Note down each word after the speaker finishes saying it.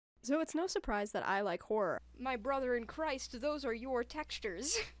So it's no surprise that I like horror. My brother in Christ, those are your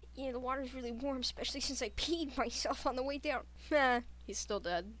textures. Yeah, the water's really warm, especially since I peed myself on the way down. Nah, he's still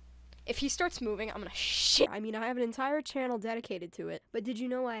dead. If he starts moving, I'm gonna shit. I mean, I have an entire channel dedicated to it. But did you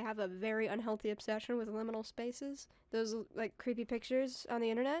know I have a very unhealthy obsession with liminal spaces? Those, like, creepy pictures on the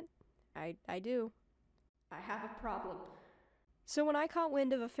internet? I do. I have a problem. So when I caught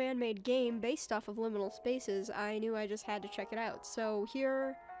wind of a fan-made game based off of liminal spaces, I knew I just had to check it out. So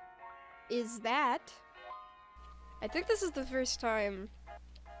here is that. I think this is the first time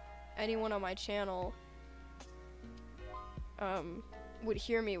anyone on my channel would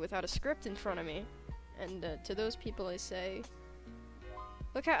hear me without a script in front of me. And to those people I say,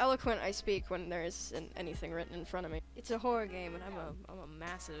 look how eloquent I speak when there isn't anything written in front of me. It's a horror game and I'm a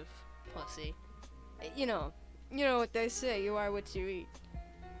massive pussy. You know what they say, you are what you eat.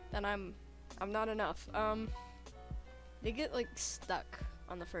 And I'm not enough. They get like stuck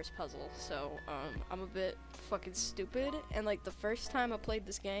on the first puzzle, so I'm a bit fucking stupid, and like the first time I played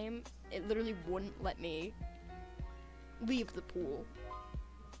this game, it literally wouldn't let me leave the pool.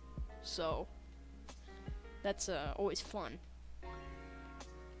 So that's always fun.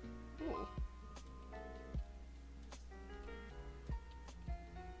 Ooh.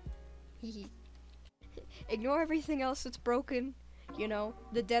 Ignore everything else that's broken, you know,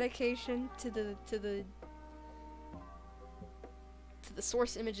 the dedication to the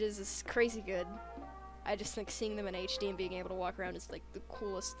source images is crazy good. I just think seeing them in HD and being able to walk around is like the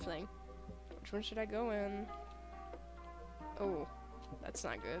coolest thing. Which one should I go in? Oh, that's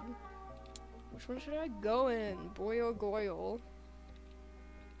not good. Which one should I go in? Boyo Goyle.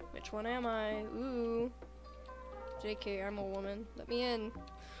 Which one am I? Ooh. JK, I'm a woman. Let me in.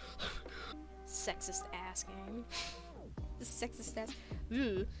 Sexist ass game. The sexist ass.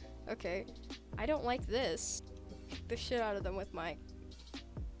 Ooh. Okay. I don't like this. Kick the shit out of them with my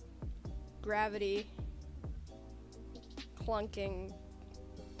gravity clunking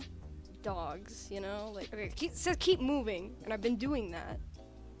dogs, you know? Like, okay, it says keep moving, and I've been doing that.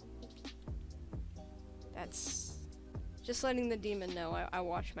 That's just letting the demon know I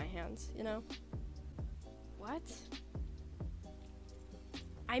wash my hands, you know? What?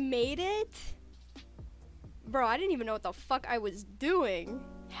 I made it? Bro, I didn't even know what the fuck I was doing.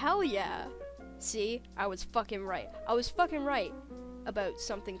 Hell yeah. See? I was fucking right. I was fucking right about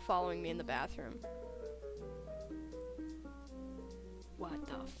something following me in the bathroom. What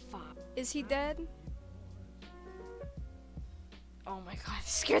the fuck? Is he dead? Oh my god,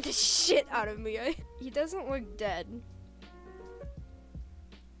 this scared the shit out of me. He doesn't look dead.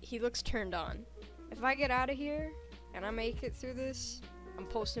 He looks turned on. If I get out of here and I make it through this, I'm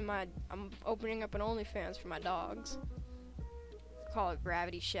opening up an OnlyFans for my dogs. Call it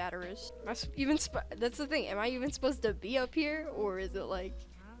Gravity Shatterers. That's the thing, am I even supposed to be up here? Or is it like,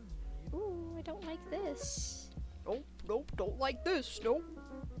 ooh, I don't like this. Nope, don't like this, nope.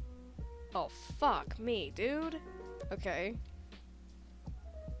 Oh, fuck me, dude. Okay.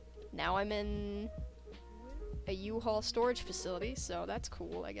 Now I'm in a U-Haul storage facility, so that's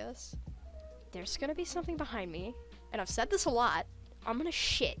cool, I guess. There's gonna be something behind me, and I've said this a lot. I'm gonna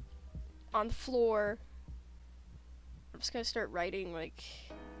shit on the floor. I'm just gonna start writing, like,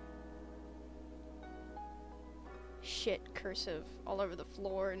 shit cursive all over the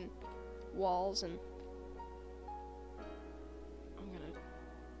floor and walls, and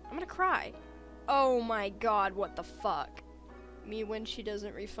I'm gonna cry. Oh my god, what the fuck? Me when she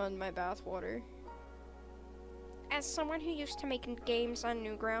doesn't refund my bathwater. As someone who used to make games on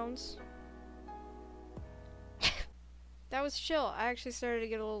Newgrounds, that was chill. I actually started to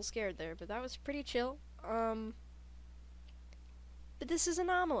get a little scared there, but that was pretty chill. But this is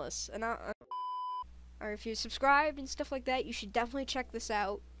anomalous, and or if you subscribed and stuff like that, you should definitely check this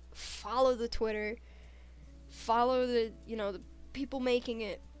out. Follow the Twitter. Follow the, you know, the people making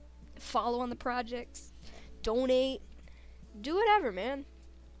it. Follow on the projects. Donate. Do whatever, man.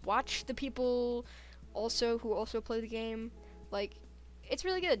 Watch the people who also play the game. Like, it's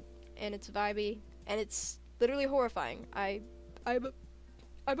really good, and it's vibey, and it's literally horrifying. I'm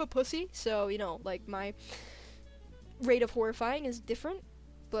a pussy, so, you know, like, my rate of horrifying is different,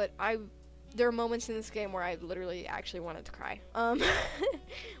 but there are moments in this game where I literally actually wanted to cry.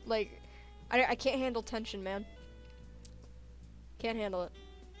 Like, I can't handle tension, man. Can't handle it.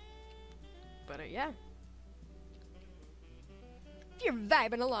 But, yeah. If you're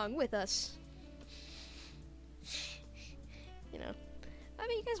vibing along with us. You know. I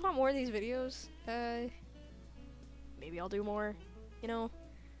mean, you guys want more of these videos? Maybe I'll do more, you know?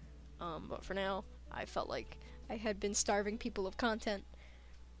 But for now, I felt like I had been starving people of content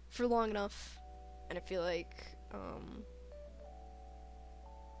for long enough, and I feel like,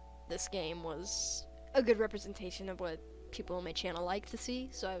 this game was a good representation of what people on my channel like to see,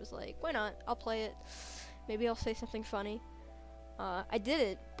 so I was like, why not? I'll play it. Maybe I'll say something funny. I did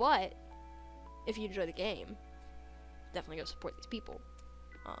it, but if you enjoy the game, definitely go support these people.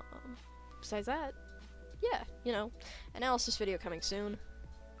 Besides that, yeah, you know, analysis video coming soon.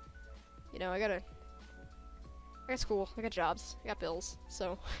 You know, I got school, I got jobs, I got bills,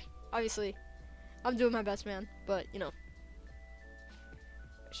 so obviously I'm doing my best, man, but you know,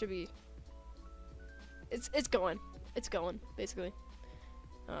 it should be, it's going, basically.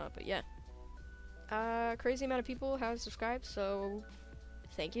 But yeah, crazy amount of people have subscribed, so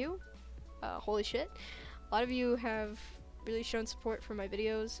thank you. Holy shit, a lot of you have really shown support for my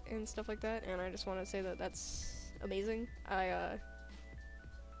videos and stuff like that, and I just want to say that that's amazing. I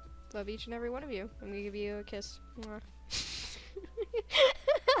love each and every one of you. I'm gonna give you a kiss. Mwah.